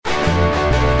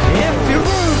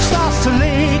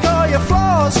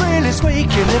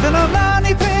live in a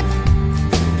money pit.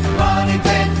 Money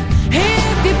pit.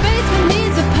 If your basement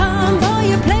needs a pump or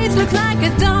your place looks like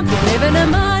a dump, you live in a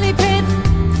money pit.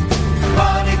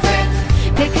 Money pit.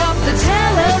 Pick up the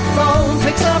telephone,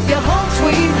 fix up your home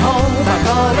sweet home by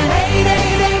calling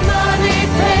 888 Money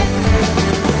Pit.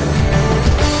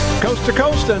 Coast to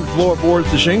coast and floorboards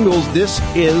to shingles, this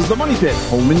is the Money Pit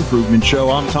Home Improvement Show.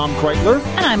 I'm Tom Kreitler.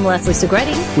 And I'm Leslie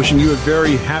Segretti. Wishing you a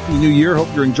very happy new year. Hope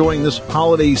you're enjoying this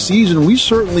holiday season. We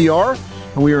certainly are.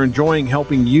 And we are enjoying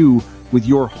helping you with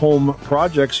your home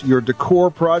projects, your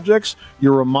decor projects,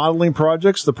 your remodeling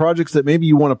projects, the projects that maybe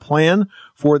you want to plan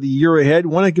for the year ahead.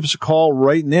 Why not give us a call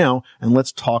right now and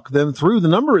let's talk them through. The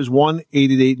number is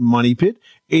 1-888-MONEY-PIT,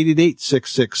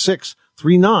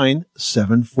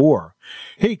 888-666-3974.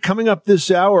 Hey, coming up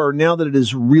this hour, now that it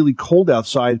is really cold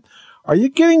outside, are you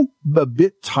getting a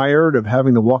bit tired of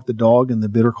having to walk the dog in the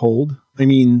bitter cold? I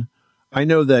mean, I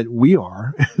know that we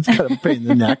are. It's kind of a pain in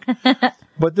the neck.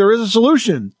 But there is a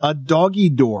solution, a doggy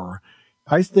door.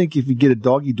 I think if you get a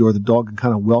doggy door, the dog can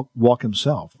kind of walk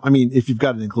himself. I mean, if you've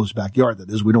got an enclosed backyard, that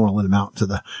is. We don't want to let him out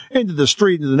into the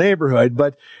street, into the neighborhood.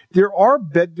 But there are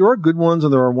good ones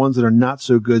and there are ones that are not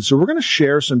so good. So we're going to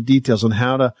share some details on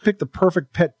how to pick the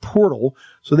perfect pet portal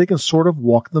so they can sort of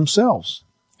walk themselves.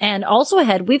 And also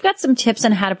ahead, we've got some tips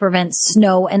on how to prevent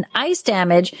snow and ice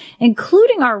damage,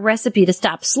 including our recipe to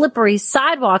stop slippery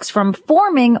sidewalks from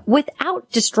forming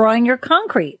without destroying your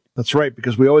concrete. That's right,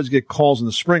 because we always get calls in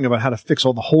the spring about how to fix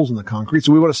all the holes in the concrete.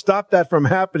 So we want to stop that from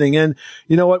happening. And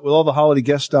you know what? With all the holiday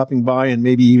guests stopping by and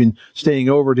maybe even staying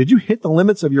over, did you hit the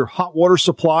limits of your hot water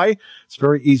supply? It's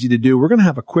very easy to do. We're going to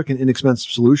have a quick and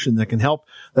inexpensive solution that can help.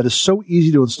 That is so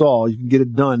easy to install. You can get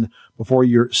it done before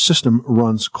your system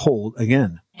runs cold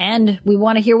again. And we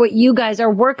want to hear what you guys are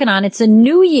working on. It's a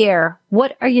new year.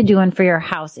 What are you doing for your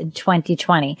house in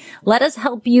 2020? Let us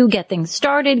help you get things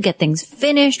started, get things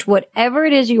finished. Whatever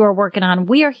it is you are working on,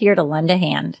 we are here to lend a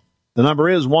hand. The number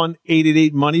is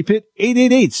 1-888-MONEY-PIT,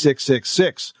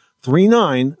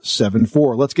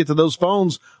 888-666-3974. Let's get to those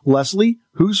phones. Leslie,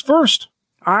 who's first?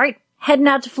 All right. Heading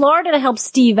out to Florida to help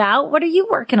Steve out. What are you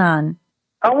working on?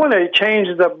 I want to change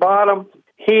the bottom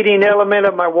heating element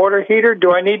of my water heater.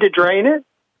 Do I need to drain it?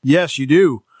 Yes, you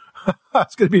do.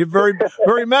 It's going to be very,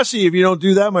 very messy if you don't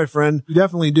do that, my friend. You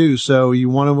definitely do. So you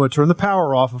want to turn the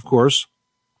power off, of course.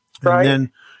 Right. And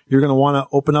then you're going to want to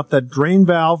open up that drain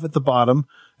valve at the bottom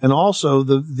and also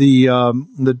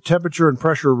the temperature and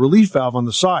pressure relief valve on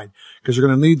the side, because you're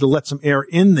going to need to let some air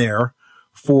in there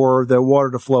for the water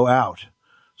to flow out.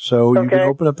 So you can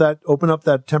open up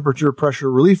that temperature pressure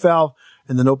relief valve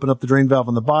and then open up the drain valve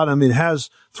on the bottom. It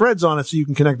has threads on it so you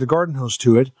can connect the garden hose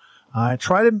to it.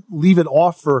 Try to leave it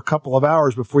off for a couple of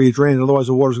hours before you drain it. Otherwise,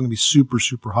 the water's going to be super,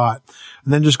 super hot.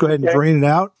 And then just go ahead and drain it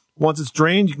out. Once it's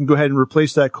drained, you can go ahead and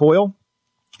replace that coil,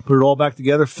 put it all back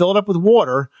together, fill it up with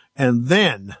water, and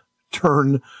then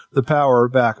turn the power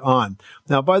back on.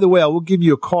 Now, by the way, I will give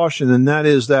you a caution, and that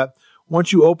is that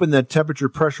once you open that temperature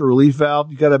pressure relief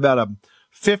valve, you got about a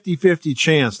 50-50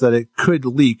 chance that it could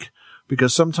leak,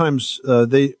 because sometimes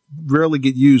they rarely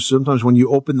get used. Sometimes when you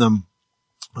open them,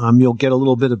 you'll get a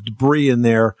little bit of debris in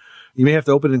there. You may have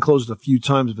to open it and close it a few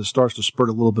times if it starts to spurt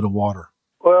a little bit of water.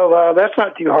 Well, that's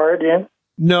not too hard then.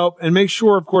 No, and make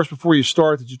sure, of course, before you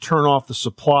start that you turn off the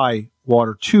supply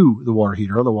water to the water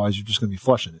heater. Otherwise, you're just going to be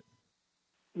flushing it.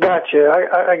 Gotcha.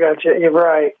 I got you. You're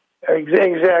right.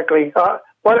 Exactly.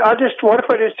 What if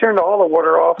I just turned all the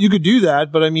water off? You could do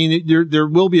that, but I mean, there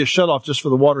will be a shutoff just for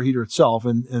the water heater itself,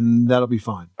 and that'll be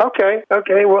fine. Okay.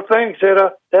 Well, thanks.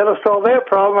 That'll solve that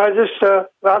problem. I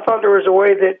thought there was a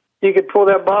way that you could pull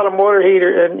that bottom water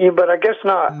heater, but I guess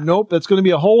not. Nope, that's going to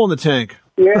be a hole in the tank.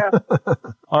 Yeah.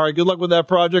 All right. Good luck with that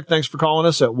project. Thanks for calling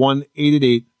us at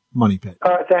 1-888-MONEY-PIT.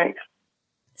 All right. Thanks.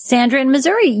 Sandra in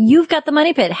Missouri, you've got the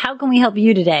Money Pit. How can we help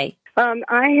you today?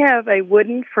 I have a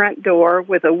wooden front door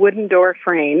with a wooden door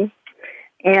frame,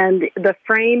 and the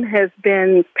frame has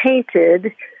been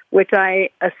painted, which I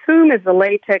assume is a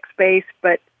latex base,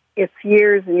 but it's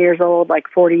years and years old, like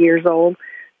 40 years old,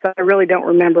 so I really don't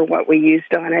remember what we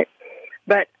used on it.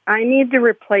 But I need to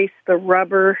replace the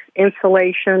rubber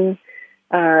insulation,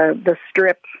 the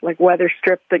strip, like weather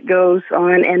strip that goes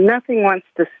on, and nothing wants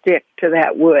to stick to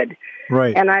that wood.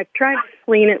 Right. And I've tried to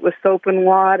clean it with soap and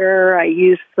water. I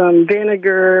used some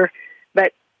vinegar,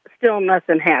 but still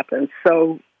nothing happens.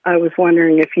 So I was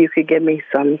wondering if you could give me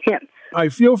some hints. I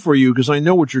feel for you because I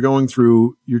know what you're going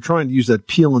through. You're trying to use that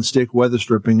peel and stick weather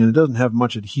stripping, and it doesn't have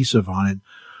much adhesive on it.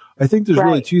 I think there's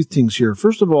really two things here.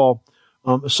 First of all,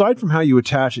 aside from how you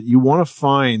attach it, you want to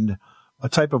find a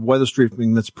type of weather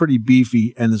stripping that's pretty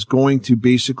beefy and is going to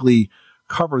basically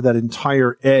cover that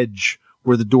entire edge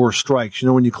where the door strikes. You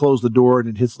know, when you close the door and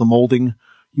it hits the molding,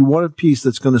 you want a piece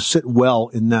that's going to sit well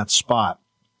in that spot.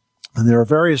 And there are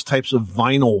various types of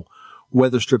vinyl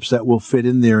weather strips that will fit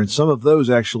in there. And some of those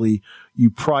actually, you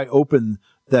pry open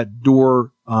that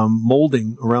door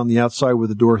molding around the outside where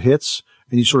the door hits,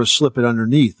 and you sort of slip it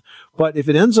underneath. But if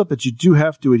it ends up that you do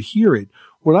have to adhere it,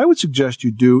 what I would suggest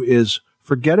you do is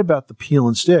forget about the peel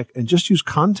and stick and just use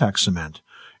contact cement.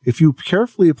 If you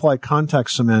carefully apply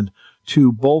contact cement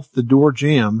to both the door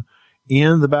jamb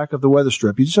and the back of the weather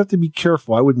strip, you just have to be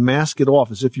careful. I would mask it off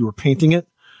as if you were painting it,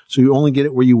 so you only get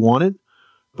it where you want it.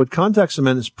 But contact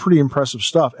cement is pretty impressive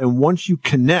stuff. And once you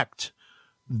connect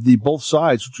the both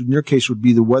sides, which in your case would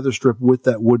be the weather strip with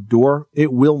that wood door,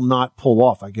 it will not pull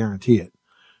off. I guarantee it.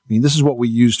 I mean, this is what we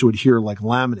use to adhere like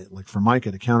laminate, like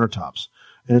Formica to countertops.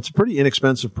 And it's a pretty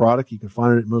inexpensive product. You can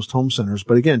find it at most home centers.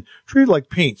 But again, treat it like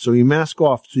paint. So you mask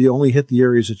off so you only hit the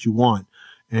areas that you want.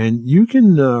 And you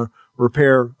can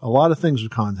repair a lot of things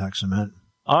with contact cement.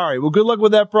 All right. Well, good luck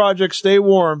with that project. Stay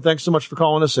warm. Thanks so much for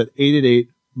calling us at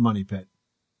 888-MONEY-PIT.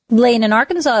 Lane in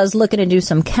Arkansas is looking to do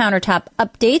some countertop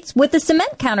updates with the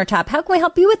cement countertop. How can we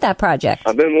help you with that project?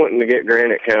 I've been wanting to get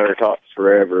granite countertops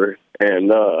forever,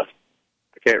 and I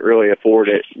can't really afford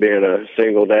it being a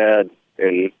single dad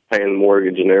and paying the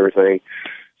mortgage and everything.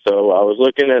 So I was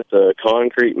looking at the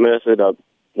concrete method. I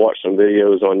watched some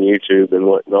videos on YouTube and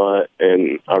whatnot,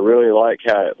 and I really like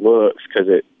how it looks because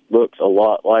it looks a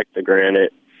lot like the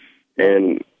granite.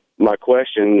 And my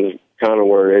question kind of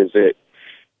were, is it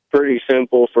pretty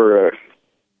simple for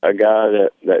a guy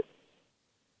that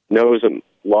knows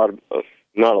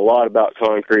not a lot about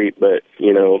concrete, but,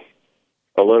 you know,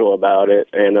 a little about it.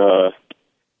 And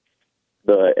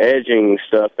the edging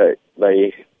stuff that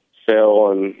they sell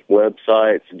on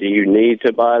websites, do you need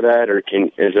to buy that, or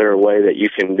is there a way that you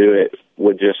can do it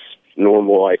with just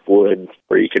normal like wood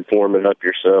where you could form it up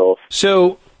yourself?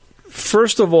 So,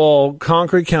 first of all,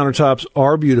 concrete countertops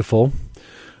are beautiful,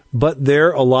 but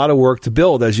they're a lot of work to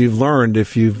build, as you've learned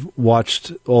if you've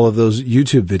watched all of those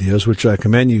YouTube videos, which I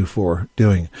commend you for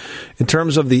doing. In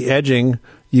terms of the edging,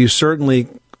 you certainly,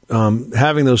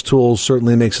 having those tools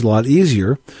certainly makes it a lot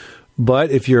easier.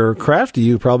 But if you're crafty,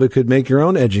 you probably could make your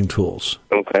own edging tools.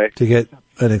 Okay. To get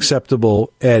an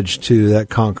acceptable edge to that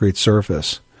concrete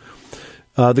surface.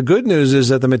 The good news is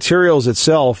that the materials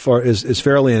itself is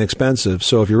fairly inexpensive.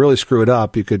 So if you really screw it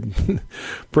up, you could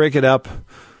break it up,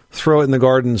 throw it in the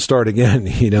garden, and start again.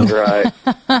 You know. Right.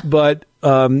 But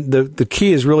the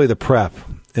key is really the prep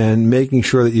and making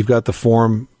sure that you've got the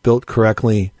form built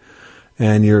correctly,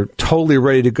 and you're totally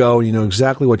ready to go. You know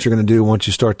exactly what you're going to do once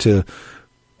you start to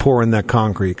pour in that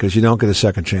concrete, because you don't get a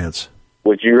second chance.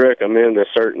 Would you recommend a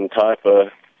certain type of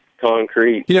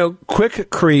concrete? You know,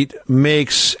 Quickcrete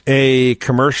makes a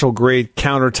commercial grade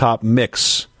countertop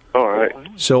mix. All right.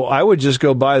 So I would just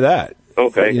go buy that.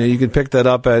 Okay. You know, you can pick that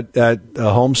up at a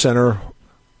home center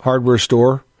hardware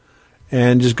store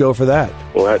and just go for that.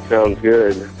 Well, that sounds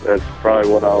good. That's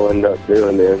probably what I'll end up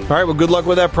doing then. All right. Well, good luck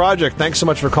with that project. Thanks so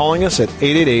much for calling us at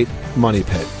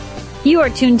 888-MONEY-PIT. You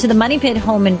are tuned to the Money Pit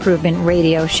Home Improvement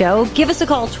Radio Show. Give us a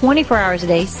call 24 hours a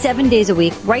day, 7 days a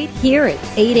week, right here at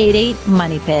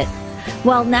 888-MONEY-PIT.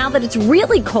 Well, now that it's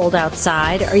really cold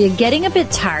outside, are you getting a bit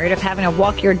tired of having to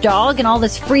walk your dog in all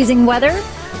this freezing weather?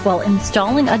 Well,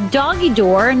 installing a doggy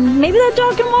door, and maybe that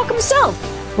dog can walk himself.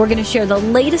 We're going to share the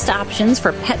latest options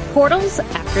for pet portals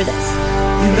after this.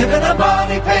 You live in a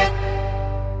Money Pit.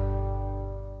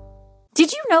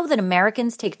 Did you know that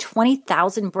Americans take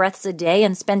 20,000 breaths a day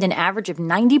and spend an average of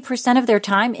 90% of their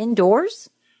time indoors?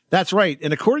 That's right.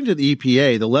 And according to the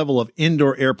EPA, the level of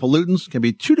indoor air pollutants can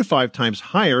be 2 to 5 times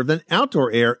higher than outdoor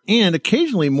air, and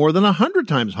occasionally more than 100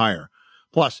 times higher.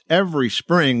 Plus, every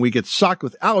spring we get socked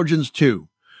with allergens too.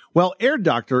 Well, Air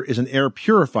Doctor is an air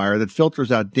purifier that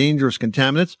filters out dangerous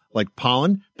contaminants like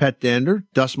pollen, pet dander,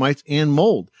 dust mites, and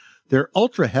mold. Their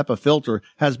Ultra HEPA filter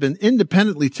has been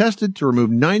independently tested to remove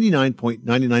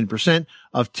 99.99%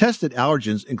 of tested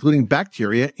allergens, including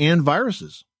bacteria and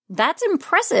viruses. That's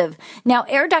impressive. Now,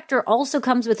 Air Doctor also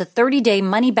comes with a 30-day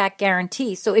money-back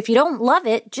guarantee, so if you don't love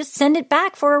it, just send it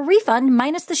back for a refund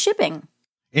minus the shipping.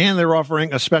 And they're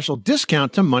offering a special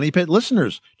discount to Money Pit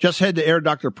listeners. Just head to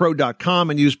airdoctorpro.com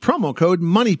and use promo code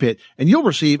MONEYPIT, and you'll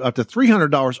receive up to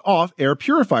 $300 off air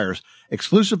purifiers.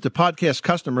 Exclusive to podcast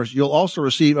customers, you'll also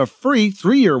receive a free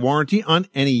 3-year warranty on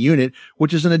any unit,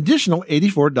 which is an additional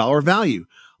 $84 value.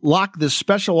 Lock this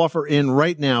special offer in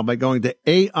right now by going to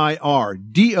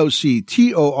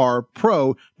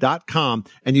airdoctorpro.com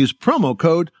and use promo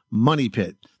code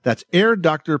MONEYPIT. That's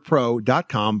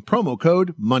airdoctorpro.com, promo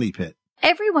code MONEYPIT.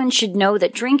 Everyone should know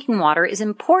that drinking water is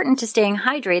important to staying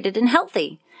hydrated and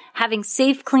healthy. Having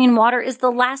safe, clean water is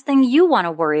the last thing you want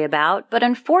to worry about, but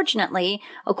unfortunately,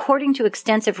 according to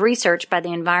extensive research by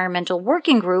the Environmental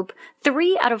Working Group,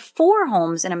 3 out of 4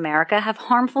 homes in America have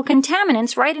harmful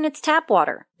contaminants right in its tap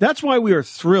water. That's why we are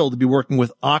thrilled to be working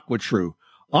with AquaTrue.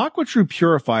 AquaTrue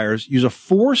purifiers use a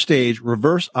 4-stage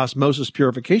reverse osmosis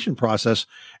purification process,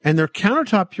 and their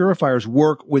countertop purifiers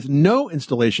work with no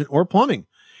installation or plumbing.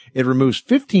 It removes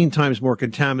 15 times more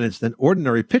contaminants than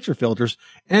ordinary pitcher filters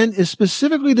and is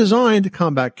specifically designed to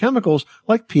combat chemicals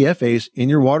like PFAS in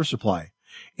your water supply.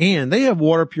 And they have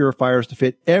water purifiers to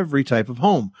fit every type of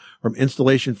home, from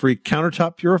installation-free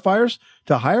countertop purifiers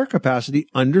to higher capacity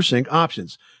under-sink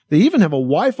options. They even have a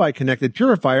Wi-Fi connected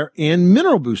purifier and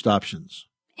mineral boost options.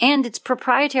 And its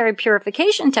proprietary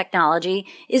purification technology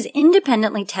is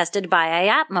independently tested by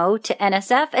IAPMO to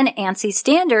NSF and ANSI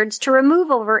standards to remove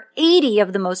over 80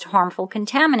 of the most harmful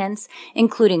contaminants,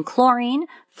 including chlorine,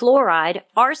 fluoride,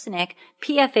 arsenic,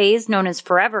 PFAS known as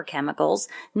forever chemicals,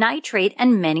 nitrate,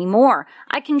 and many more.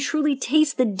 I can truly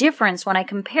taste the difference when I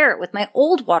compare it with my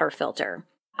old water filter.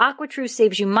 AquaTrue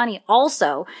saves you money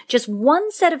also. Just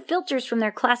one set of filters from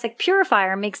their classic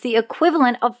purifier makes the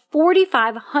equivalent of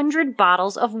 4,500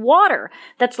 bottles of water.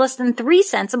 That's less than 3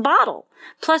 cents a bottle.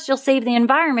 Plus, you'll save the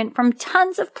environment from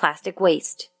tons of plastic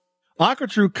waste.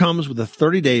 AquaTrue comes with a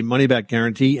 30-day money-back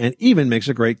guarantee and even makes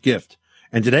a great gift.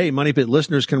 And today, Money Pit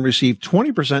listeners can receive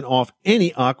 20% off any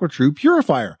AquaTrue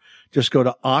purifier. Just go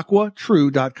to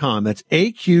aquatrue.com. That's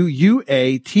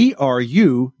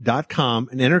AQUATRU.com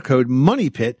and enter code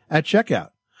MONEYPIT at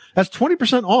checkout. That's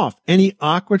 20% off any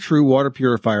AquaTrue water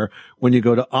purifier when you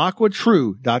go to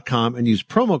aquatrue.com and use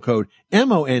promo code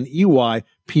MONEYPIT.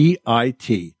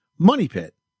 Money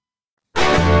Pit.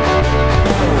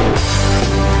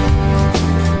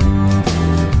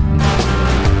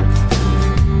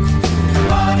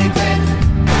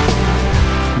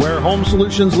 Where home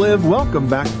solutions live. Welcome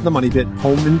back to the Money Pit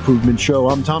Home Improvement Show.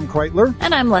 I'm Tom Kreitler.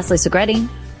 And I'm Leslie Segretti.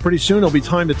 Pretty soon it'll be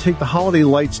time to take the holiday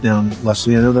lights down,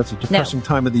 Leslie. I know that's a depressing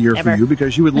time of the year for you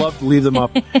because you would love to leave them up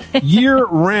year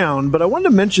round. But I wanted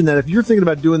to mention that if you're thinking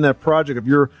about doing that project, if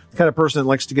you're the kind of person that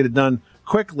likes to get it done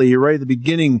quickly, right at the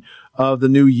beginning of the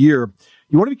new year,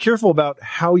 you want to be careful about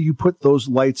how you put those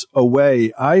lights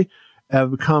away. I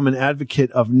have become an advocate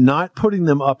of not putting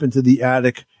them up into the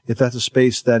attic if that's a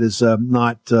space that is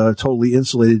not totally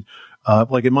insulated.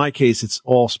 Like in my case, it's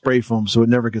all spray foam, so it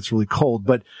never gets really cold.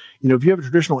 But, you know, if you have a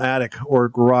traditional attic or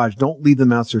a garage, don't leave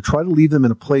them out there. Try to leave them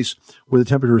in a place where the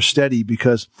temperature is steady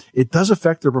because it does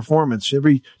affect their performance.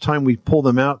 Every time we pull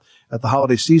them out at the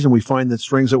holiday season, we find that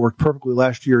strings that worked perfectly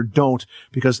last year don't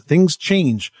because things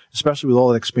change, especially with all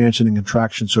that expansion and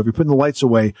contraction. So if you're putting the lights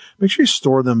away, make sure you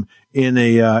store them in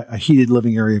a heated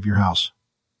living area of your house.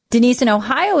 Denise in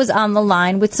Ohio is on the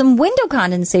line with some window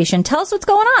condensation. Tell us what's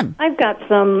going on. I've got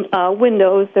some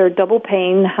windows. They're double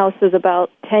pane. The house is about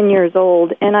 10 years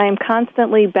old, and I am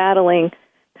constantly battling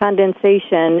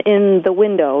condensation in the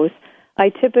windows. I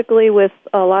typically, with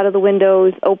a lot of the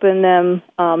windows, open them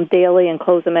daily and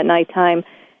close them at nighttime.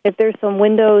 If there's some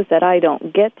windows that I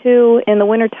don't get to in the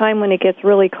wintertime when it gets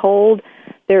really cold,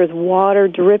 there's water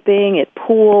dripping, it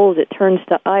pools, it turns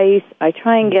to ice. I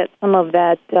try and get some of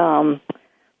that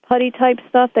putty-type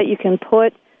stuff that you can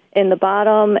put in the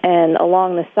bottom and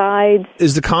along the sides.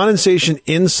 Is the condensation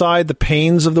inside the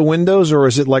panes of the windows, or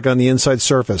is it like on the inside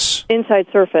surface? Inside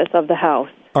surface of the house.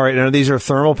 All right, now these are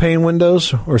thermal pane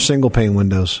windows or single pane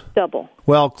windows? Double.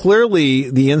 Well, clearly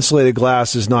the insulated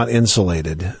glass is not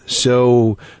insulated.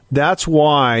 So that's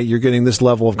why you're getting this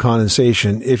level of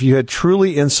condensation. If you had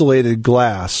truly insulated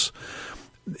glass,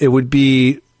 it would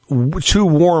be too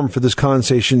warm for this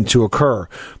condensation to occur.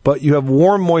 But you have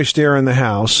warm, moist air in the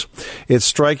house. It's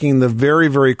striking the very,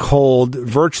 very cold,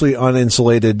 virtually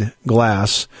uninsulated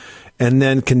glass and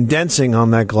then condensing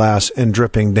on that glass and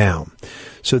dripping down.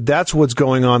 So that's what's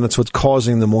going on. That's what's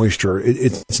causing the moisture.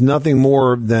 It's nothing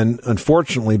more than,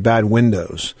 unfortunately, bad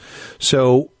windows.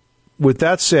 So with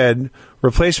that said,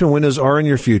 replacement windows are in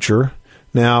your future.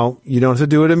 Now, you don't have to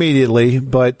do it immediately,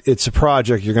 but it's a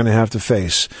project you're going to have to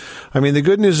face. I mean, the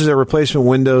good news is that replacement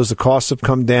windows, the costs have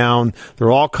come down.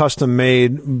 They're all custom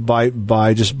made by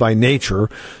nature.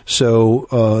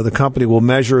 So, the company will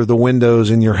measure the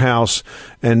windows in your house,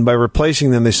 and by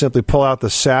replacing them, they simply pull out the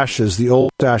sashes, the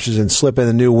old sashes, and slip in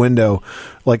a new window,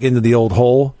 like into the old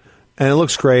hole. And it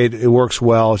looks great. It works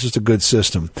well. It's just a good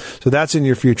system. So that's in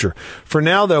your future. For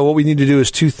now, though, what we need to do is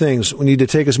two things. We need to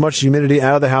take as much humidity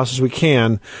out of the house as we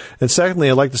can. And secondly,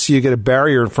 I'd like to see you get a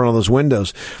barrier in front of those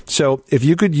windows. So if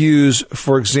you could use,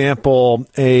 for example,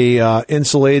 a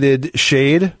insulated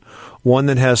shade, one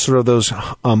that has sort of those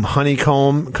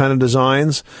honeycomb kind of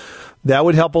designs, That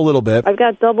would help a little bit. I've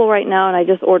got double right now, and I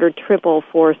just ordered triple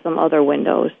for some other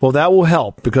windows. Well, that will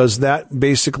help because that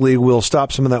basically will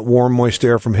stop some of that warm, moist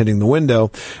air from hitting the window.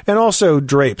 And also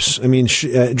drapes. I mean,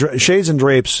 shades and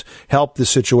drapes help the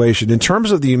situation. In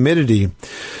terms of the humidity,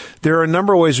 there are a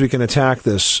number of ways we can attack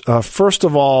this. First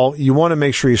of all, you want to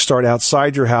make sure you start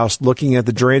outside your house looking at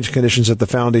the drainage conditions at the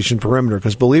foundation perimeter.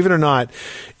 Because believe it or not,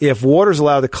 if water is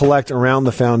allowed to collect around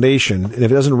the foundation, and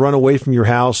if it doesn't run away from your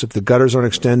house, if the gutters aren't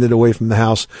extended away from the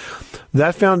house,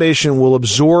 that foundation will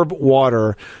absorb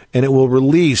water and it will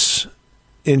release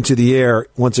into the air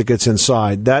once it gets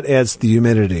inside. That adds to the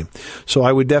humidity. So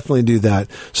I would definitely do that.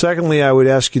 Secondly, I would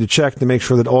ask you to check to make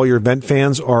sure that all your vent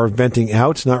fans are venting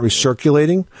out, not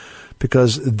recirculating,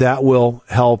 because that will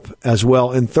help as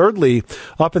well. And thirdly,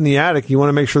 up in the attic, you want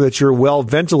to make sure that you're well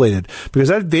ventilated, because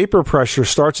that vapor pressure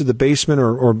starts at the basement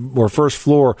or first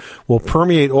floor, will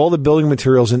permeate all the building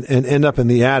materials and end up in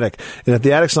the attic. And if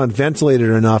the attic's not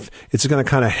ventilated enough, it's going to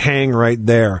kind of hang right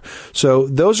there. So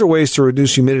those are ways to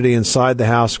reduce humidity inside the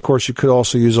house. Of course, you could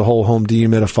also use a whole home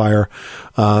dehumidifier.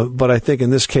 But I think in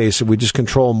this case, if we just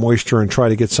control moisture and try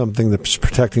to get something that's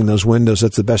protecting those windows,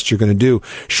 that's the best you're going to do,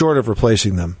 short of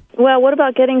replacing them. Well, what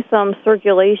about getting some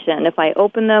circulation? If I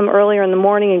open them earlier in the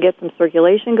morning and get some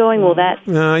circulation going, will that...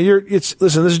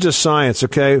 Listen, this is just science,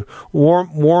 okay?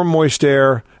 Warm, moist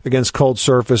air against cold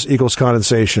surface equals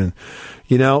condensation.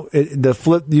 You know,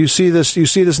 you see this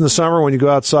in the summer when you go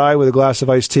outside with a glass of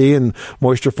iced tea and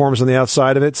moisture forms on the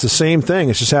outside of it. It's the same thing.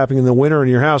 It's just happening in the winter in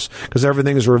your house because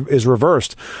everything is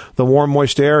reversed. The warm,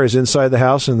 moist air is inside the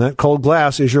house, and that cold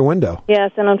glass is your window.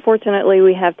 Yes, and unfortunately,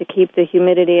 we have to keep the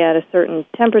humidity at a certain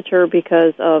temperature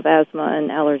because of asthma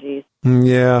and allergies.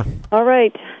 Yeah. All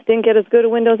right. Didn't get as good a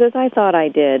windows as I thought I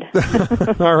did.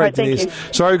 All right, Denise.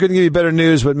 Sorry we couldn't give you better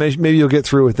news, but maybe you'll get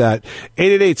through with that.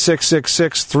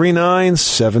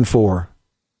 888-666-3974.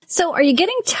 So are you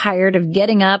getting tired of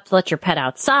getting up to let your pet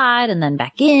outside and then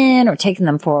back in, or taking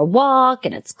them for a walk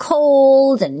and it's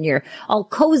cold and you're all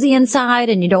cozy inside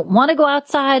and you don't want to go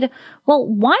outside? Well,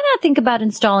 why not think about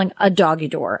installing a doggy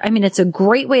door? I mean, it's a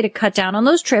great way to cut down on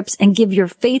those trips and give your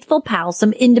faithful pal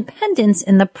some independence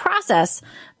in the process.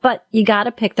 But you got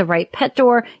to pick the right pet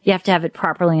door. You have to have it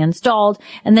properly installed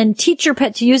and then teach your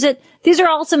pet to use it. These are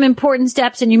all some important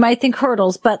steps, and you might think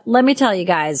hurdles, but let me tell you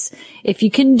guys, if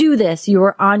you can do this, you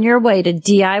are on your way to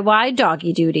DIY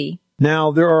doggy duty.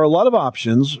 Now, there are a lot of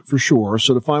options for sure.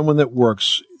 So to find one that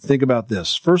works, think about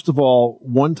this. First of all,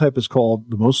 one type is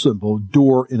called the most simple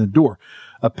door in a door.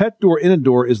 A pet door in a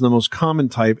door is the most common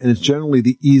type, and it's generally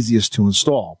the easiest to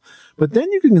install. But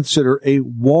then you can consider a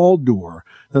wall door.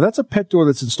 Now, that's a pet door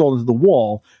that's installed into the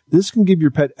wall. This can give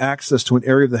your pet access to an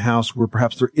area of the house where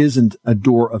perhaps there isn't a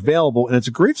door available, and it's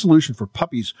a great solution for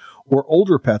puppies or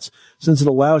older pets since it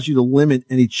allows you to limit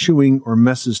any chewing or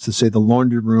messes to, say, the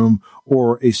laundry room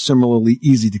or a similarly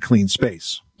easy-to-clean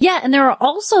space. Yeah, and there are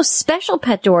also special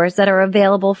pet doors that are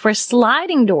available for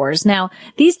sliding doors. Now,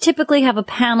 these typically have a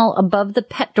panel above the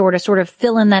pet door to sort of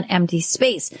fill in that empty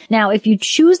space. Now, if you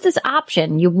choose this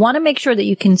option, you want to make sure that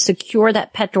you can secure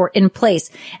that pet door in place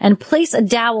and place a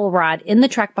dowel rod in the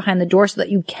track behind the door so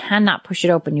that you cannot push it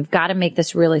open. You've got to make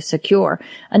this really secure.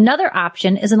 Another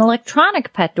option is an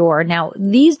electronic pet door. Now,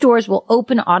 these doors will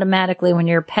open automatically when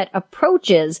your pet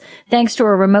approaches thanks to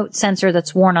a remote sensor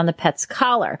that's worn on the pet's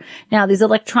collar. Now, these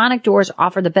electronic doors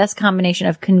offer the best combination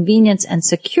of convenience and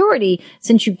security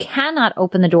since you cannot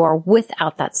open the door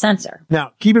without that sensor.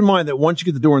 Now, keep in mind that once you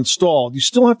get the door installed, you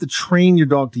still have to train your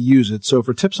dog to use it. So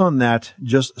for tips on that,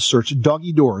 just search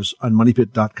Doggy Doors on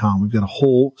MoneyPit.com. We've got a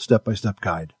whole step-by-step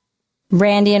guide.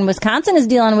 Randy in Wisconsin is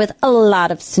dealing with a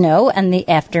lot of snow and the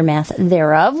aftermath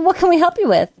thereof. What can we help you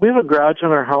with? We have a garage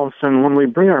in our house, and when we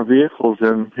bring our vehicles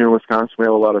in here in Wisconsin, we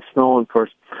have a lot of snow, and of course,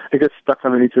 it gets stuck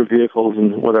underneath your vehicles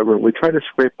and whatever. We try to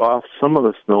scrape off some of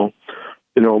the snow,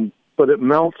 but it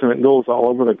melts and it goes all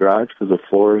over the garage because the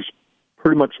floor is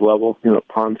pretty much level,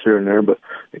 ponds here and there, but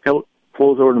it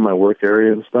flows over to my work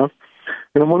area and stuff.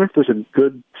 And I wonder if there's a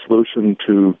good solution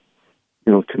to,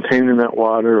 containing that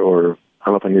water, or I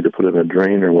don't know if I need to put it in a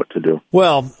drain or what to do.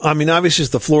 Well, I mean, obviously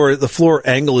it's the floor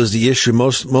angle is the issue.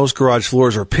 Most garage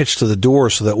floors are pitched to the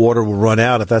door so that water will run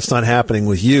out. If that's not happening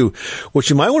with you, what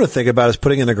you might want to think about is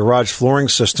putting in a garage flooring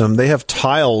system. They have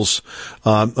tiles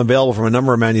available from a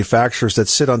number of manufacturers that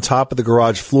sit on top of the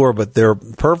garage floor, but they're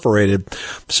perforated.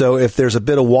 So if there's a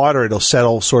bit of water, it'll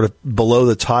settle sort of below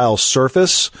the tile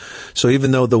surface. So even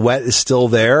though the wet is still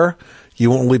there, you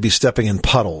won't really be stepping in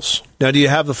puddles. Now, do you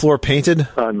have the floor painted?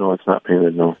 No, it's not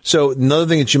painted, no. So another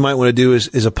thing that you might want to do is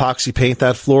epoxy paint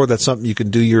that floor. That's something you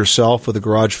can do yourself with a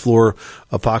garage floor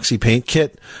epoxy paint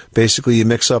kit. Basically, you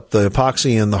mix up the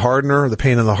epoxy and the hardener, the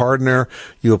paint and the hardener.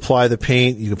 You apply the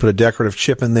paint. You can put a decorative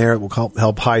chip in there. It will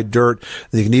help hide dirt.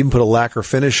 And you can even put a lacquer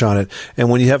finish on it. And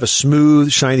when you have a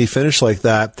smooth, shiny finish like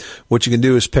that, what you can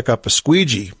do is pick up a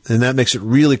squeegee. And that makes it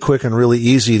really quick and really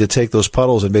easy to take those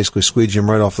puddles and basically squeegee them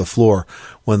right off the floor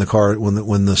when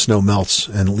the snow melts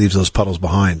and leaves those puddles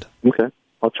behind. Okay.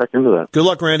 I'll check into that. Good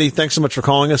luck, Randy. Thanks so much for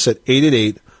calling us at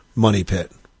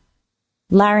 888-MONEY-PIT.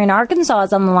 Larry in Arkansas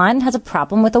is on the line and has a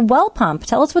problem with a well pump.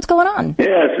 Tell us what's going on.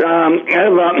 Yes, I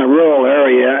live out in a rural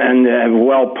area and have a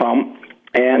well pump,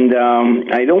 and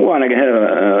I don't want to have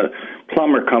a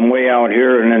plumber come way out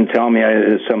here and then tell me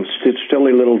some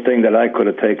silly little thing that I could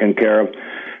have taken care of.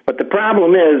 But the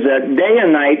problem is that day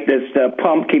and night, this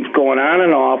pump keeps going on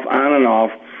and off, on and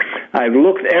off. I've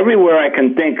looked everywhere I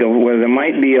can think of where there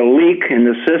might be a leak in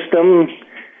the system,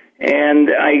 and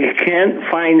I can't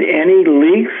find any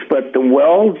leaks, but the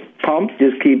well pump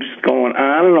just keeps going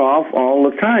on and off all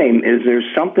the time. Is there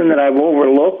something that I've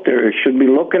overlooked or should be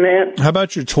looking at? How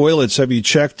about your toilets? Have you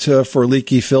checked for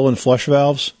leaky fill and flush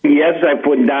valves? Yes, I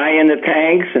put dye in the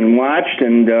tanks and watched,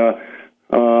 and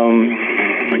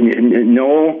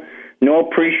no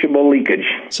appreciable leakage.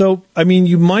 So, I mean,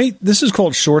 this is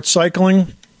called short cycling,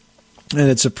 and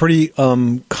it's a pretty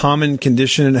common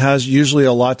condition. It has usually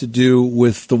a lot to do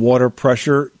with the water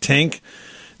pressure tank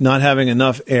not having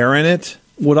enough air in it.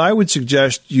 What I would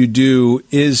suggest you do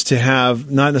is to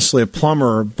have not necessarily a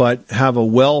plumber, but have a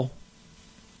well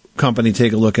company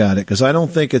take a look at it, because I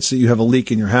don't think it's that you have a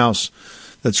leak in your house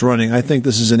that's running. I think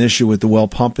this is an issue with the well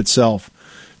pump itself.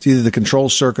 It's either the control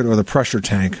circuit or the pressure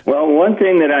tank. Well, one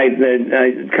thing that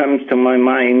comes to my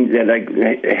mind that I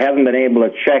haven't been able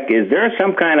to check, is there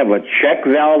some kind of a check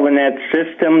valve in that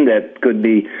system that could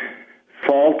be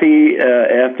faulty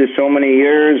after so many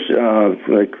years,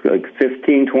 like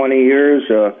 15, 20 years?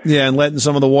 Yeah, and letting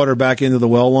some of the water back into the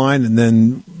well line and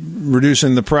then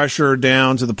reducing the pressure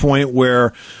down to the point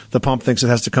where the pump thinks it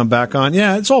has to come back on.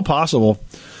 Yeah, it's all possible.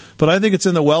 But I think it's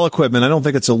in the well equipment. I don't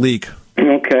think it's a leak.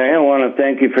 Okay, I want to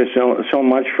thank you for so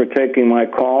much for taking my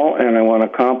call, and I want to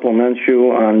compliment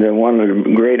you on one of the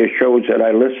greatest shows that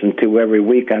I listen to every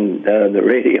week on the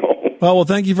radio. Well,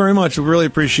 thank you very much. We really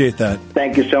appreciate that.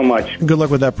 Thank you so much. Good luck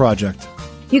with that project.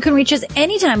 You can reach us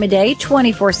any time of day,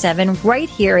 24/7, right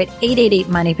here at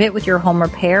 888-MONEY-PIT with your home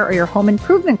repair or your home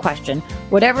improvement question.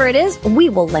 Whatever it is, we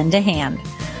will lend a hand.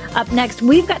 Up next,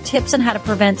 we've got tips on how to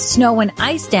prevent snow and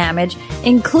ice damage,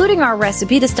 including our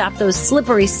recipe to stop those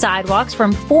slippery sidewalks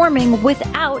from forming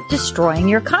without destroying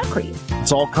your concrete.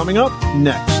 It's all coming up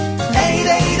next.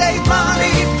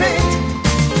 888-MONEY-PIT.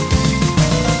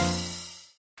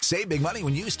 Save big money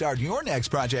when you start your next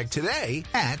project today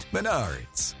at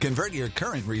Menards. Convert your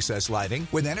current recessed lighting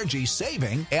with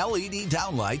energy-saving LED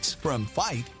downlights from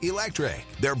Fight Electric.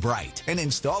 They're bright and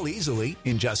install easily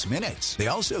in just minutes. They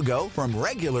also go from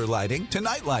regular lighting to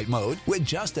nightlight mode with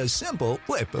just a simple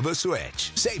flip of a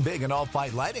switch. Save big on all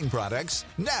Fight lighting products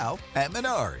now at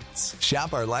Menards.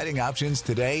 Shop our lighting options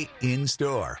today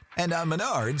in-store and on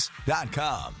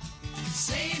Menards.com.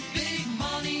 Save big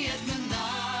money at Menards.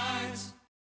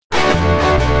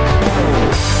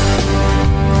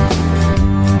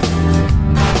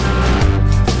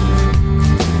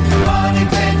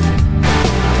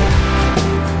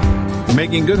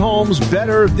 Making good homes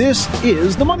better. This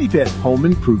is the Money Pit Home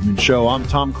Improvement Show. I'm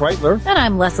Tom Kreitler. And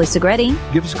I'm Leslie Segretti.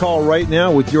 Give us a call right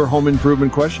now with your home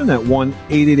improvement question at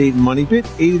 1-888-MONEY-PIT,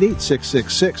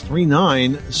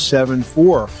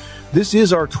 888-666-3974. This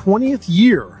is our 20th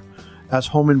year as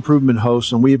home improvement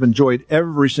hosts, and we have enjoyed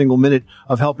every single minute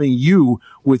of helping you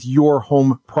with your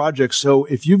home projects. So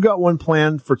if you've got one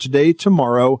planned for today,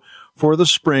 tomorrow, for the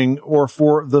spring, or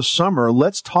for the summer,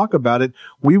 let's talk about it.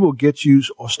 We will get you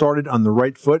started on the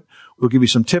right foot. We'll give you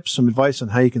some tips, some advice on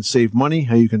how you can save money,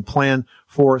 how you can plan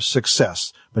for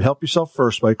success. But help yourself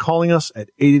first by calling us at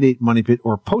 888-MONEY-PIT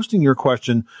or posting your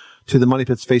question to the Money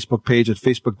Pit's Facebook page at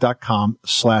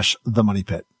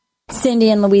facebook.com/themoneypit. Cindy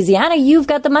in Louisiana, you've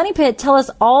got the Money Pit. Tell us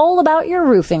all about your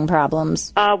roofing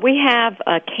problems. We have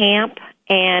a camp,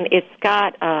 and it's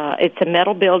a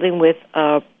metal building with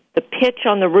the pitch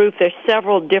on the roof. There's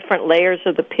several different layers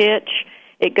of the pitch.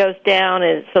 It goes down,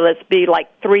 and so let's be like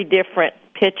 3 different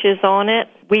pitches on it.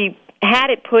 We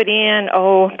had it put in,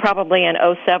 probably in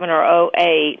 07 or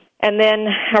 08. And then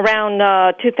around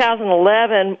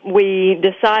 2011, we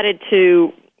decided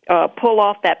to pull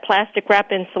off that plastic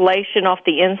wrap insulation off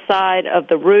the inside of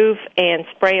the roof and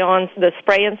spray on the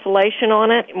spray insulation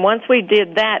on it. And once we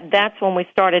did that, that's when we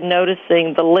started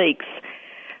noticing the leaks.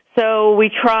 So we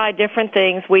tried different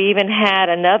things. We even had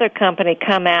another company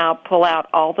come out, pull out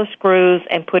all the screws,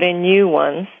 and put in new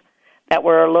ones that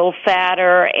were a little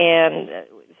fatter, and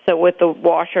so with the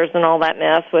washers and all that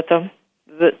mess with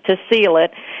to seal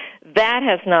it. That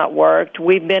has not worked.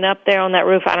 We've been up there on that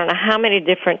roof, I don't know how many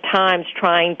different times,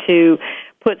 trying to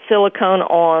put silicone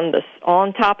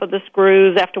on top of the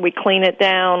screws after we clean it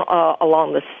down,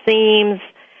 along the seams.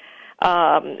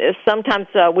 Sometimes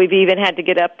we've even had to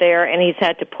get up there and he's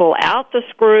had to pull out the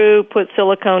screw, put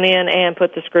silicone in, and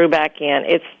put the screw back in.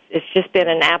 It's just been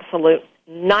an absolute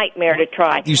nightmare to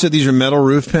try. You said these are metal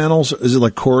roof panels. Is it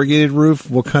like corrugated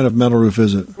roof? What kind of metal roof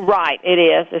is it? Right, it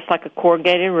is. It's like a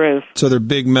corrugated roof. So they're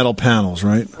big metal panels,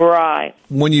 right? Right.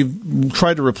 When you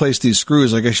tried to replace these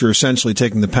screws, I guess you're essentially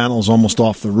taking the panels almost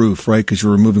off the roof, right? Because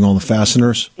you're removing all the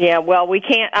fasteners. Yeah, well, we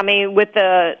can't. I mean, with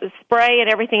the spray and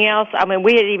everything else, I mean,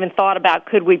 we had even thought about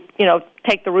could we,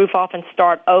 take the roof off and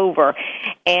start over.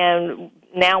 And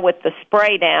now with the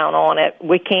spray down on it,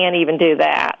 we can't even do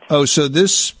that. Oh, so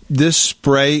this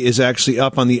spray is actually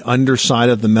up on the underside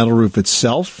of the metal roof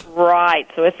itself? Right,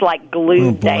 so it's like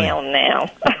glued down now.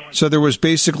 So there was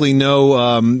basically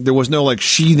no like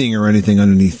sheathing or anything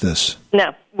underneath this?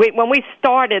 No. When we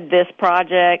started this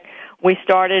project, we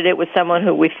started it with someone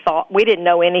who we thought, we didn't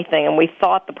know anything, and we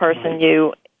thought the person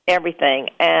knew everything.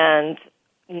 And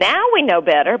now we know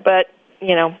better, but,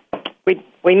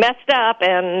 we messed up,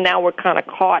 and now we're kind of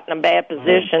caught in a bad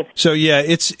position. So, yeah,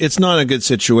 it's not a good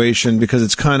situation because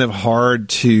it's kind of hard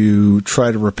to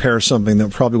try to repair something that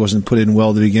probably wasn't put in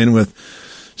well to begin with.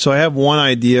 So I have one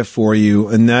idea for you,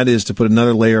 and that is to put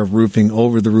another layer of roofing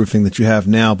over the roofing that you have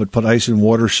now, but put ice and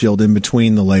water shield in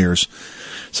between the layers.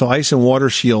 So ice and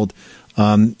water shield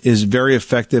is very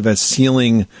effective at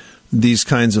sealing these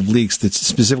kinds of leaks that's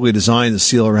specifically designed to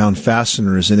seal around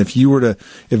fasteners. And if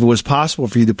it was possible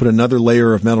for you to put another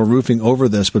layer of metal roofing over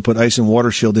this, but put ice and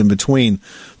water shield in between,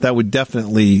 that would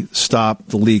definitely stop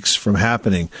the leaks from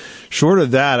happening. Short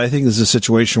of that, I think this is a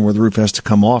situation where the roof has to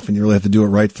come off and you really have to do it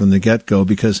right from the get-go,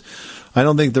 because I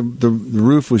don't think the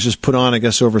roof was just put on, I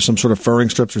guess, over some sort of furring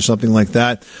strips or something like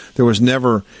that. There was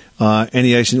never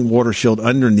any ice and water shield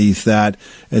underneath that.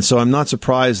 And so I'm not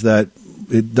surprised that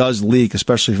it does leak,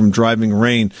 especially from driving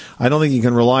rain. I don't think you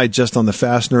can rely just on the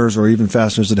fasteners or even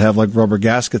fasteners that have like rubber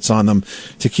gaskets on them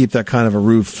to keep that kind of a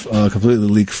roof completely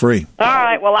leak-free. All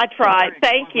right. Well, I tried.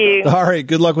 Thank you. All right.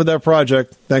 Good luck with that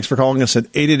project. Thanks for calling us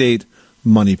at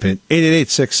 888-MONEY-PIT,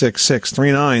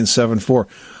 888-666-3974.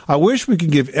 I wish we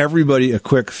could give everybody a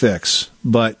quick fix,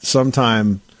 but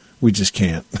sometime we just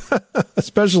can't,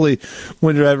 especially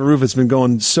when you have a roof that's been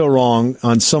going so wrong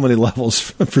on so many levels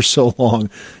for so long.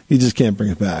 You just can't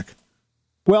bring it back.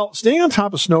 Well, staying on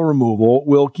top of snow removal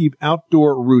will keep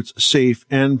outdoor routes safe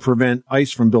and prevent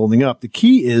ice from building up. The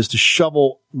key is to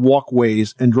shovel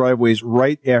walkways and driveways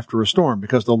right after a storm,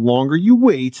 because the longer you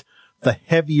wait, the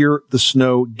heavier the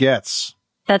snow gets.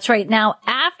 That's right. Now,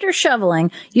 after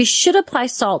shoveling, you should apply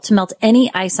salt to melt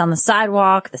any ice on the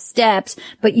sidewalk, the steps,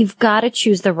 but you've got to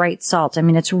choose the right salt. I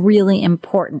mean, it's really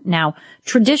important. Now,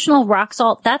 traditional rock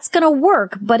salt, that's going to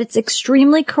work, but it's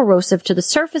extremely corrosive to the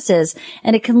surfaces,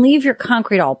 and it can leave your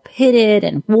concrete all pitted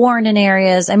and worn in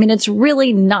areas. I mean, it's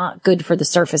really not good for the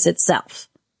surface itself.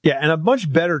 Yeah, and a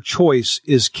much better choice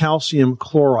is calcium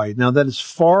chloride. Now, that is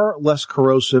far less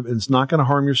corrosive, and it's not going to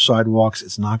harm your sidewalks.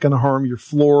 It's not going to harm your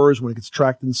floors when it gets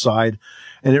tracked inside,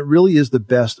 and it really is the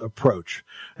best approach.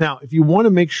 Now, if you want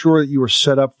to make sure that you are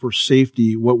set up for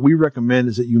safety, what we recommend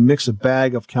is that you mix a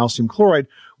bag of calcium chloride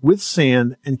with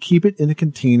sand and keep it in a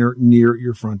container near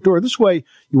your front door. This way,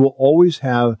 you will always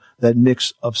have that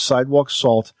mix of sidewalk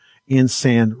salt and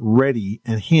sand ready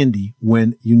and handy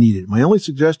when you need it. My only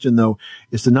suggestion, though,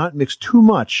 is to not mix too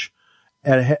much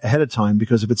ahead of time,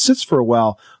 because if it sits for a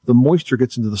while, the moisture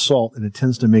gets into the salt and it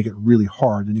tends to make it really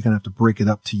hard, and you kind of have to break it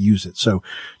up to use it. So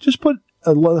just put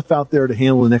enough out there to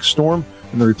handle the next storm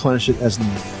and then replenish it as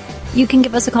needed. You can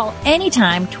give us a call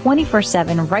anytime,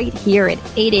 24/7, right here at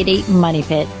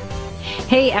 888-MONEY-PIT.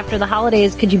 Hey, after the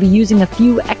holidays, could you be using a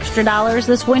few extra dollars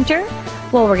this winter?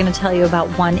 Well, we're going to tell you about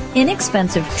one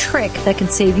inexpensive trick that can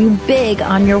save you big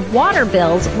on your water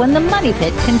bills when the Money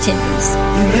Pit continues.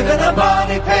 You live in a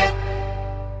money pit.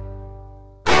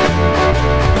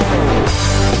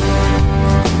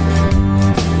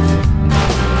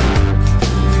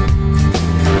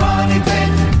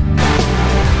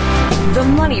 The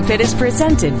Money Pit is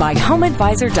presented by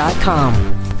HomeAdvisor.com.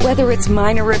 Whether it's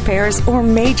minor repairs or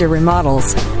major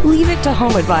remodels, leave it to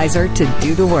Home Advisor to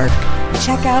do the work.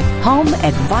 Check out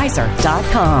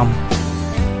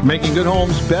HomeAdvisor.com. Making good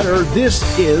homes better.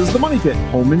 This is the Money Pit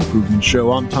Home Improvement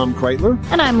Show. I'm Tom Kreitler.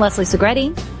 And I'm Leslie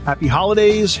Segretti. Happy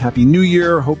holidays. Happy New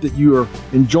Year. Hope that you are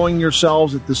enjoying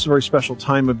yourselves at this very special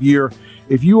time of year.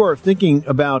 If you are thinking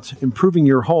about improving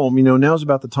your home, now's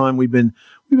about the time we've been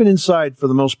inside for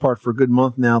the most part for a good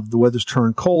month now. The weather's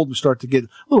turned cold. We start to get a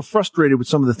little frustrated with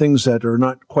some of the things that are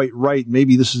not quite right.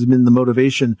 Maybe this has been the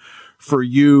motivation for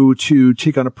you to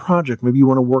take on a project. Maybe you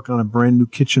want to work on a brand new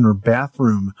kitchen or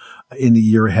bathroom in the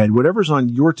year ahead. Whatever's on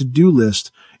your to-do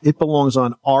list, it belongs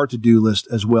on our to-do list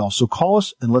as well. So call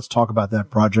us and let's talk about that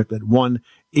project at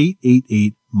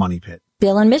 1-888-MONEY-PIT.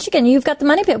 Bill in Michigan, you've got the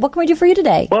Money Pit. What can we do for you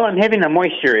today? Well, I'm having a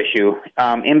moisture issue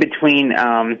in between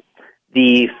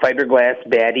the fiberglass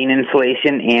batting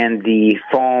insulation and the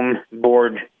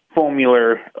foamular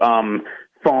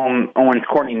foam Owens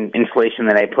Corning insulation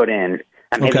that I put in.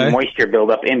 I'm having moisture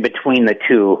buildup in between the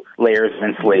two layers of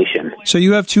insulation. So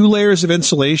you have two layers of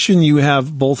insulation. You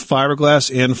have both fiberglass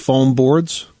and foam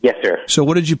boards? Yes, sir. So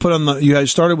what did you put on you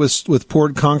guys started with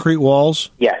poured concrete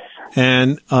walls? Yes.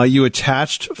 And you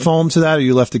attached foam to that, or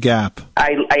you left a gap?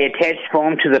 I attached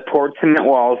foam to the poured cement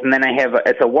walls, and then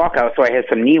it's a walkout, so I have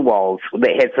some knee walls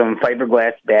that had some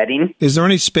fiberglass batting. Is there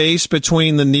any space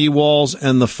between the knee walls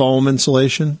and the foam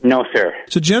insulation? No, sir.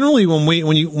 So generally,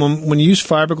 when you use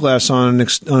fiberglass on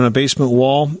a basement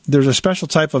wall, there's a special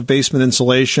type of basement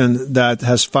insulation that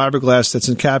has fiberglass that's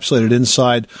encapsulated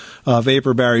inside a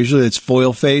vapor barrier. Usually, it's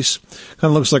foil face.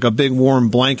 Kind of looks like a big warm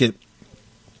blanket.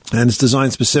 And it's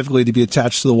designed specifically to be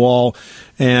attached to the wall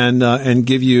and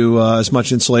give you as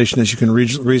much insulation as you can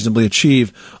reasonably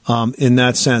achieve in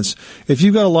that sense. If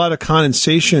you've got a lot of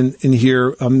condensation in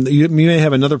here, you may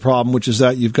have another problem, which is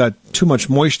that you've got too much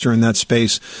moisture in that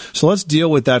space. So let's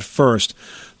deal with that first.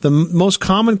 The most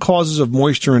common causes of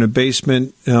moisture in a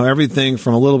basement, everything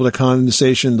from a little bit of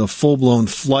condensation to full-blown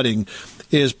flooding,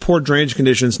 is poor drainage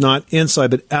conditions, not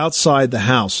inside but outside the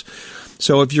house.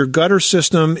 So if your gutter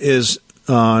system is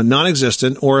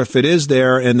non-existent, or if it is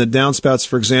there and the downspouts,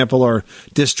 for example, are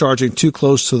discharging too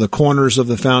close to the corners of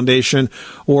the foundation,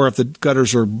 or if the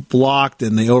gutters are blocked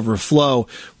and they overflow,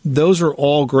 those are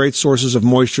all great sources of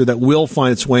moisture that will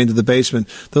find its way into the basement.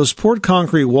 Those poured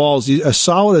concrete walls, as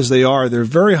solid as they are, they're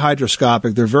very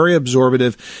hydroscopic, they're very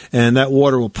absorptive, and that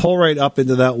water will pull right up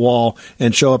into that wall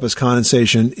and show up as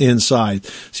condensation inside.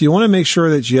 So you want to make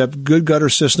sure that you have a good gutter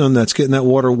system that's getting that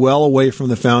water well away from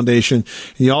the foundation.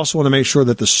 And you also want to make sure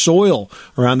that the soil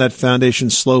around that foundation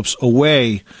slopes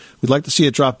away. We'd like to see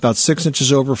it drop about 6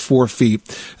 inches over 4 feet.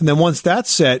 And then once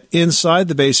that's set, inside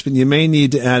the basement, you may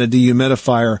need to add a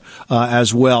dehumidifier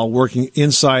as well, working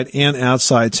inside and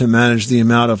outside to manage the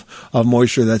amount of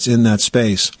moisture that's in that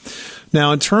space.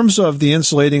 Now, in terms of the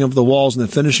insulating of the walls and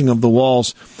the finishing of the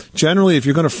walls, generally, if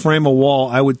you're going to frame a wall,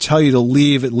 I would tell you to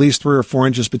leave at least 3 or 4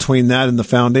 inches between that and the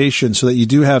foundation so that you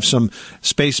do have some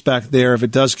space back there. If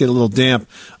it does get a little damp,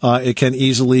 it can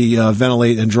easily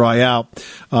ventilate and dry out.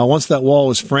 Once that wall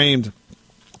is framed,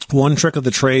 one trick of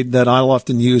the trade that I'll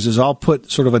often use is I'll put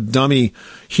sort of a dummy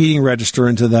heating register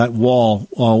into that wall,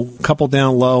 a couple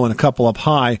down low and a couple up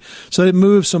high, so that it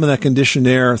moves some of that conditioned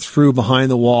air through behind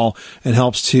the wall and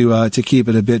helps to keep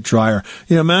it a bit drier.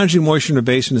 Managing moisture in a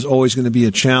basement is always going to be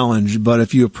a challenge, but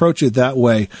if you approach it that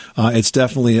way, it's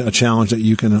definitely a challenge that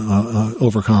you can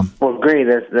overcome. Well, great.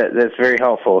 That's very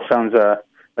helpful. Sounds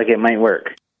like it might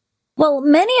work. Well,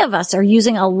 many of us are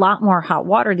using a lot more hot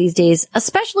water these days,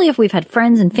 especially if we've had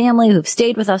friends and family who've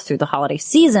stayed with us through the holiday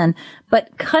season.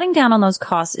 But cutting down on those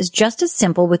costs is just as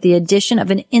simple with the addition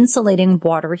of an insulating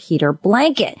water heater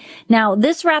blanket. Now,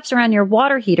 this wraps around your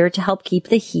water heater to help keep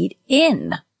the heat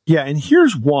in. Yeah, and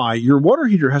here's why. Your water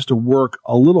heater has to work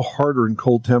a little harder in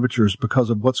cold temperatures because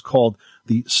of what's called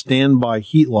the standby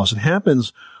heat loss. It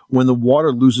happens when the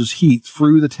water loses heat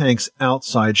through the tank's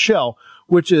outside shell,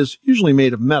 which is usually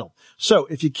made of metal. So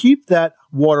if you keep that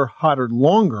water hotter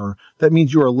longer, that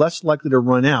means you are less likely to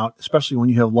run out, especially when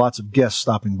you have lots of guests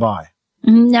stopping by.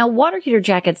 Now, water heater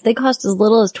jackets, they cost as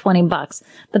little as $20,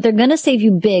 but they're going to save you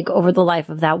big over the life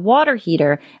of that water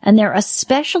heater, and they're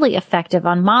especially effective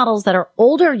on models that are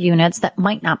older units that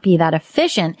might not be that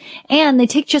efficient, and they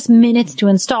take just minutes to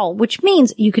install, which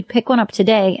means you could pick one up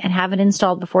today and have it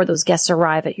installed before those guests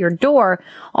arrive at your door.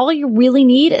 All you really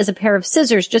need is a pair of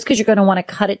scissors, just because you're going to want to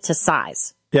cut it to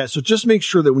size. Yeah, so just make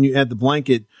sure that when you add the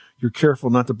blanket, you're careful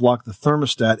not to block the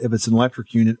thermostat if it's an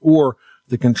electric unit, or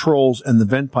the controls, and the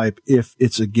vent pipe if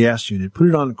it's a gas unit. Put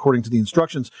it on according to the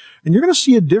instructions, and you're going to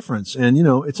see a difference. And,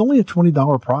 it's only a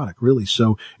 $20 product, really.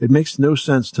 So it makes no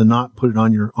sense to not put it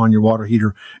on your water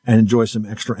heater and enjoy some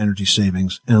extra energy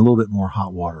savings and a little bit more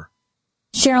hot water.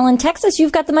 Cheryl in Texas,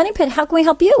 you've got the Money Pit. How can we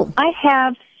help you? I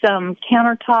have some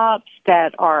countertops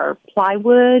that are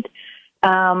plywood.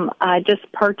 I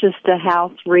just purchased a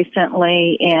house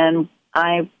recently, and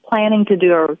I'm planning to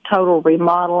do a total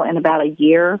remodel in about a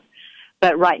year.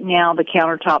 But right now the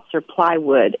countertops are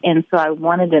plywood, and so I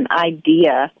wanted an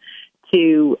idea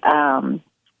to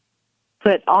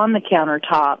put on the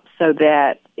countertop so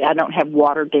that I don't have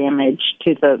water damage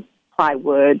to the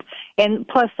plywood, and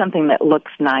plus something that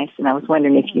looks nice, and I was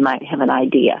wondering if you might have an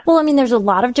idea. Well, there's a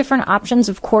lot of different options,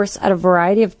 of course, at a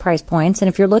variety of price points, and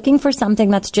if you're looking for something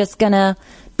that's just going to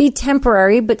be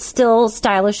temporary but still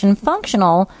stylish and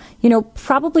functional,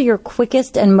 probably your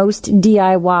quickest and most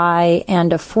DIY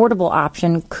and affordable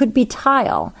option could be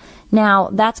tile. Now,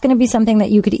 that's going to be something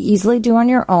that you could easily do on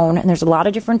your own, and there's a lot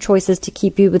of different choices to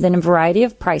keep you within a variety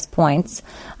of price points.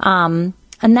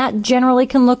 And that generally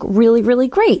can look really, really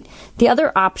great. The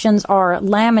other options are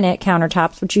laminate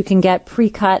countertops, which you can get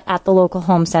pre-cut at the local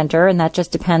home center, and that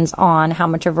just depends on how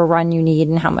much of a run you need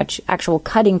and how much actual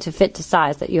cutting to fit to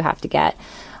size that you have to get.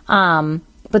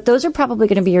 But those are probably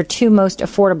going to be your two most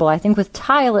affordable. I think with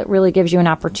tile, it really gives you an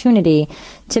opportunity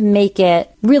to make it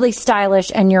really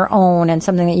stylish and your own, and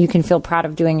something that you can feel proud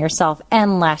of doing yourself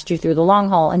and last you through the long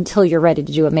haul until you're ready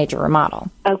to do a major remodel.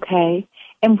 Okay.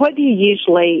 And what do you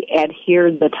usually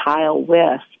adhere the tile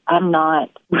with? I'm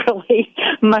not really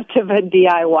much of a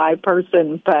DIY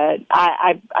person, but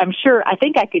I'm sure, I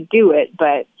think I could do it,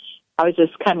 but I was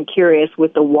just kind of curious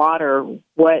with the water,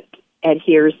 what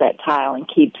adheres that tile and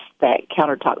keeps that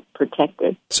countertop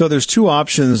protected. So there's two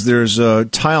options. There's a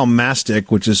tile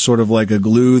mastic, which is sort of like a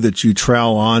glue that you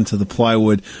trowel onto the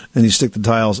plywood, and you stick the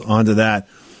tiles onto that.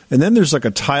 And then there's like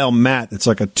a tile mat. It's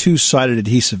like a two-sided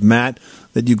adhesive mat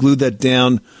that you glue that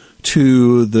down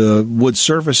to the wood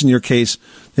surface in your case.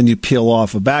 Then you peel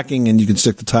off a backing, and you can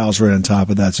stick the tiles right on top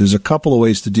of that. So there's a couple of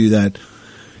ways to do that.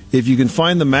 If you can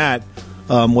find the mat,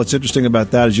 what's interesting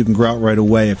about that is you can grout right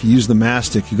away. If you use the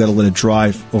mastic, you got to let it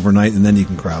dry overnight, and then you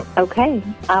can grout. Okay.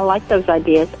 I like those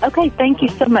ideas. Okay, thank you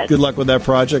so much. Good luck with that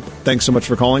project. Thanks so much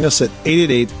for calling us at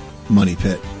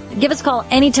 888-MONEY-PIT. Give us a call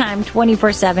anytime,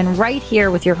 24/7, right here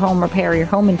with your home repair, your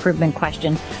home improvement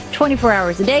question. 24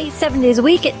 hours a day, 7 days a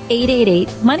week at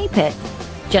 888-MONEY-PIT.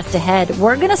 Just ahead,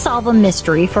 we're going to solve a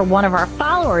mystery for one of our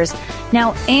followers.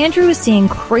 Now, Andrew is seeing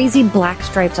crazy black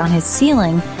stripes on his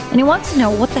ceiling, and he wants to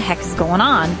know what the heck is going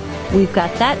on. We've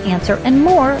got that answer and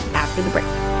more after the break.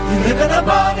 You live in a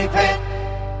money pit.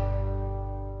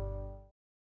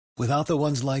 Without the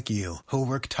ones like you, who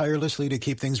work tirelessly to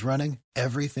keep things running,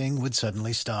 everything would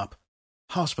suddenly stop.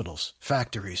 Hospitals,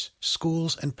 factories,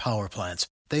 schools, and power plants,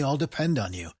 they all depend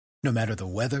on you. No matter the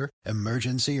weather,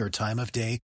 emergency, or time of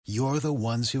day, you're the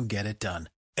ones who get it done.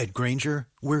 At Grainger,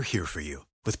 we're here for you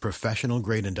with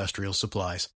professional-grade industrial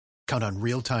supplies. Count on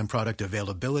real-time product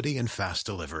availability and fast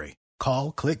delivery.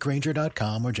 Call,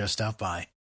 clickgrainger.com, or just stop by.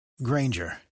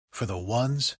 Grainger, for the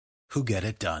ones who get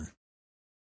it done.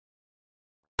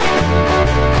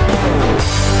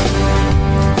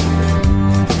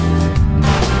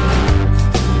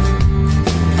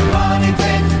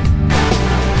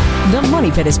 The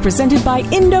Money Pit is presented by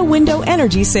Indo Window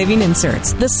Energy Saving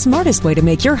Inserts, the smartest way to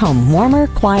make your home warmer,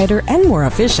 quieter, and more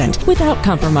efficient without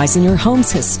compromising your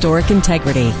home's historic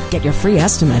integrity. Get your free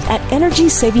estimate at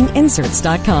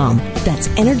EnergySavingInserts.com. That's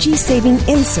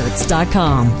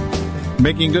EnergySavingInserts.com.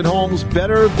 Making good homes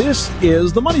better. This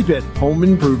is the Money Pit Home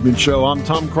Improvement Show. I'm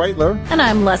Tom Kreitler. And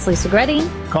I'm Leslie Segretti.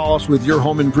 Call us with your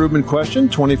home improvement question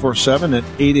 24/7 at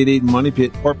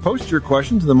 888-MONEY-PIT, or post your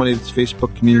question to the Money Pit's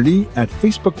Facebook community at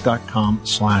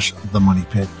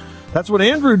facebook.com/themoneypit. That's what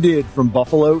Andrew did from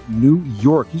Buffalo, New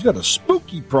York. He's got a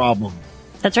spooky problem.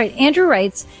 That's right. Andrew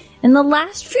writes, in the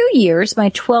last few years,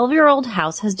 my 12-year-old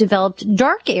house has developed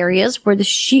dark areas where the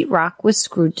sheetrock was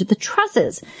screwed to the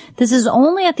trusses. This is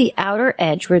only at the outer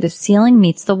edge where the ceiling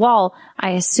meets the wall.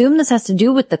 I assume this has to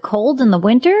do with the cold in the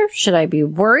winter. Should I be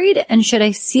worried? And should I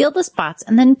seal the spots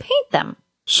and then paint them?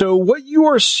 So what you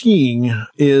are seeing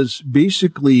is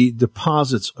basically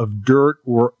deposits of dirt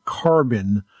or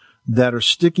carbon that are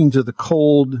sticking to the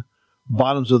cold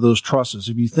bottoms of those trusses.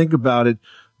 If you think about it,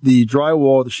 the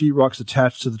drywall, the sheetrock's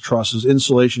attached to the trusses,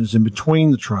 insulation is in between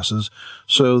the trusses.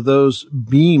 So those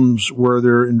beams where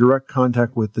they're in direct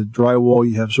contact with the drywall,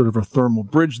 you have sort of a thermal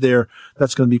bridge there.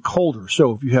 That's going to be colder.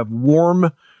 So if you have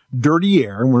warm, dirty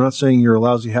air, and we're not saying you're a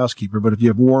lousy housekeeper, but if you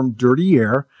have warm, dirty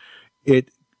air, it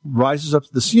rises up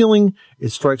to the ceiling, it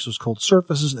strikes those cold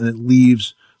surfaces, and it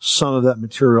leaves some of that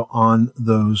material on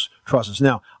those trusses.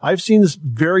 Now, I've seen this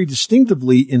very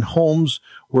distinctively in homes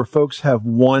where folks have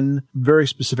one very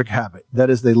specific habit.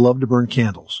 That is, they love to burn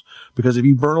candles. Because if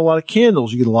you burn a lot of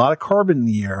candles, you get a lot of carbon in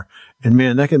the air, and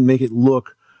man, that can make it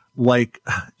look like,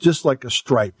 just like a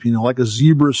stripe, like a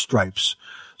zebra's stripes.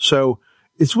 So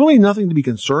it's really nothing to be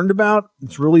concerned about.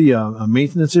 It's really a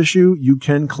maintenance issue. You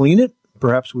can clean it,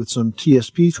 perhaps with some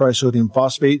TSP, trisodium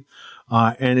phosphate.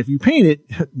 And if you paint it,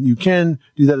 you can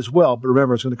do that as well. But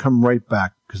remember, it's going to come right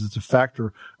back because it's a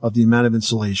factor of the amount of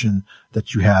insulation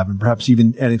that you have. And perhaps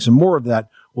even adding some more of that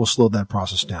will slow that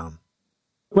process down.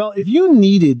 Well, if you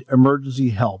needed emergency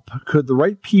help, could the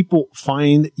right people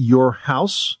find your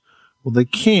house? Well, they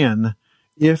can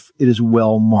if it is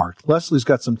well marked. Leslie's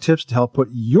got some tips to help put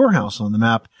your house on the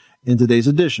map in today's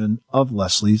edition of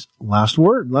Leslie's Last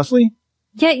Word. Leslie?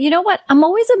 Yeah, you know what? I'm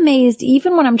always amazed,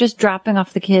 even when I'm just dropping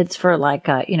off the kids for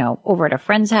over at a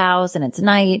friend's house and it's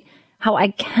night, how I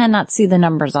cannot see the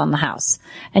numbers on the house.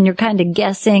 And you're kind of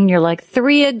guessing. You're like,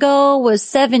 3 ago was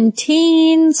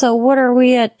 17. So what are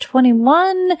we at,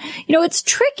 21? It's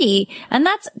tricky. And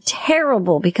that's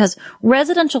terrible because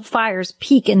residential fires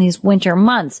peak in these winter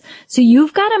months. So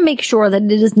you've got to make sure that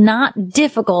it is not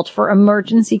difficult for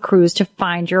emergency crews to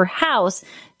find your house.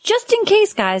 Just in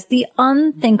case, guys, the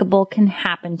unthinkable can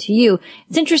happen to you.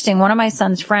 It's interesting. One of my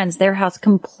son's friends, their house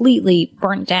completely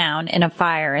burnt down in a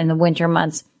fire in the winter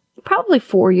months, probably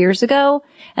 4 years ago.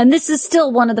 And this is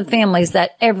still one of the families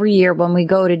that every year when we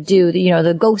go to do the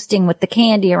ghosting with the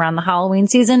candy around the Halloween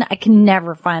season, I can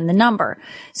never find the number.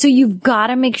 So you've got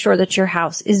to make sure that your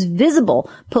house is visible.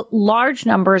 Put large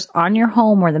numbers on your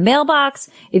home or the mailbox.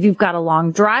 If you've got a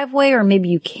long driveway or maybe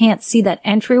you can't see that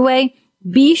entryway,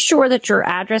 be sure that your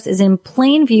address is in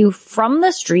plain view from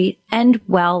the street and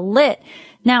well lit.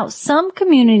 Now, some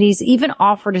communities even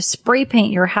offer to spray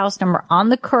paint your house number on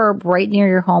the curb right near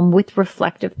your home with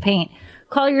reflective paint.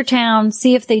 Call your town,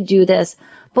 see if they do this.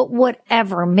 But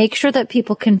whatever, make sure that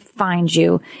people can find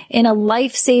you. In a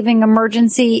life-saving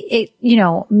emergency,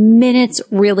 minutes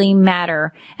really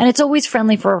matter. And it's always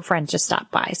friendly for a friend to stop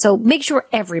by. So make sure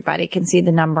everybody can see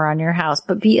the number on your house,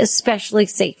 but be especially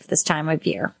safe this time of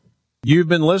year. You've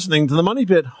been listening to the Money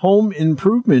Pit Home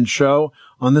Improvement Show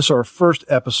on this, our first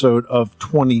episode of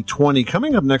 2020.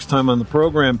 Coming up next time on the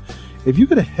program, if you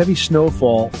get a heavy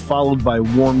snowfall followed by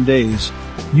warm days,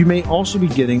 you may also be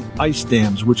getting ice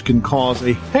dams, which can cause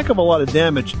a heck of a lot of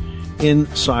damage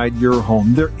inside your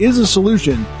home. There is a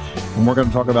solution, and we're going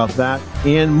to talk about that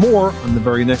and more on the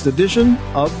very next edition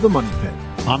of the Money Pit.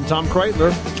 I'm Tom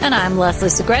Kreitler. And I'm Leslie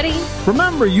Segretti.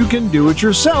 Remember, you can do it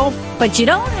yourself, but you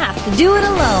don't have to do it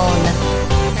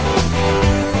alone.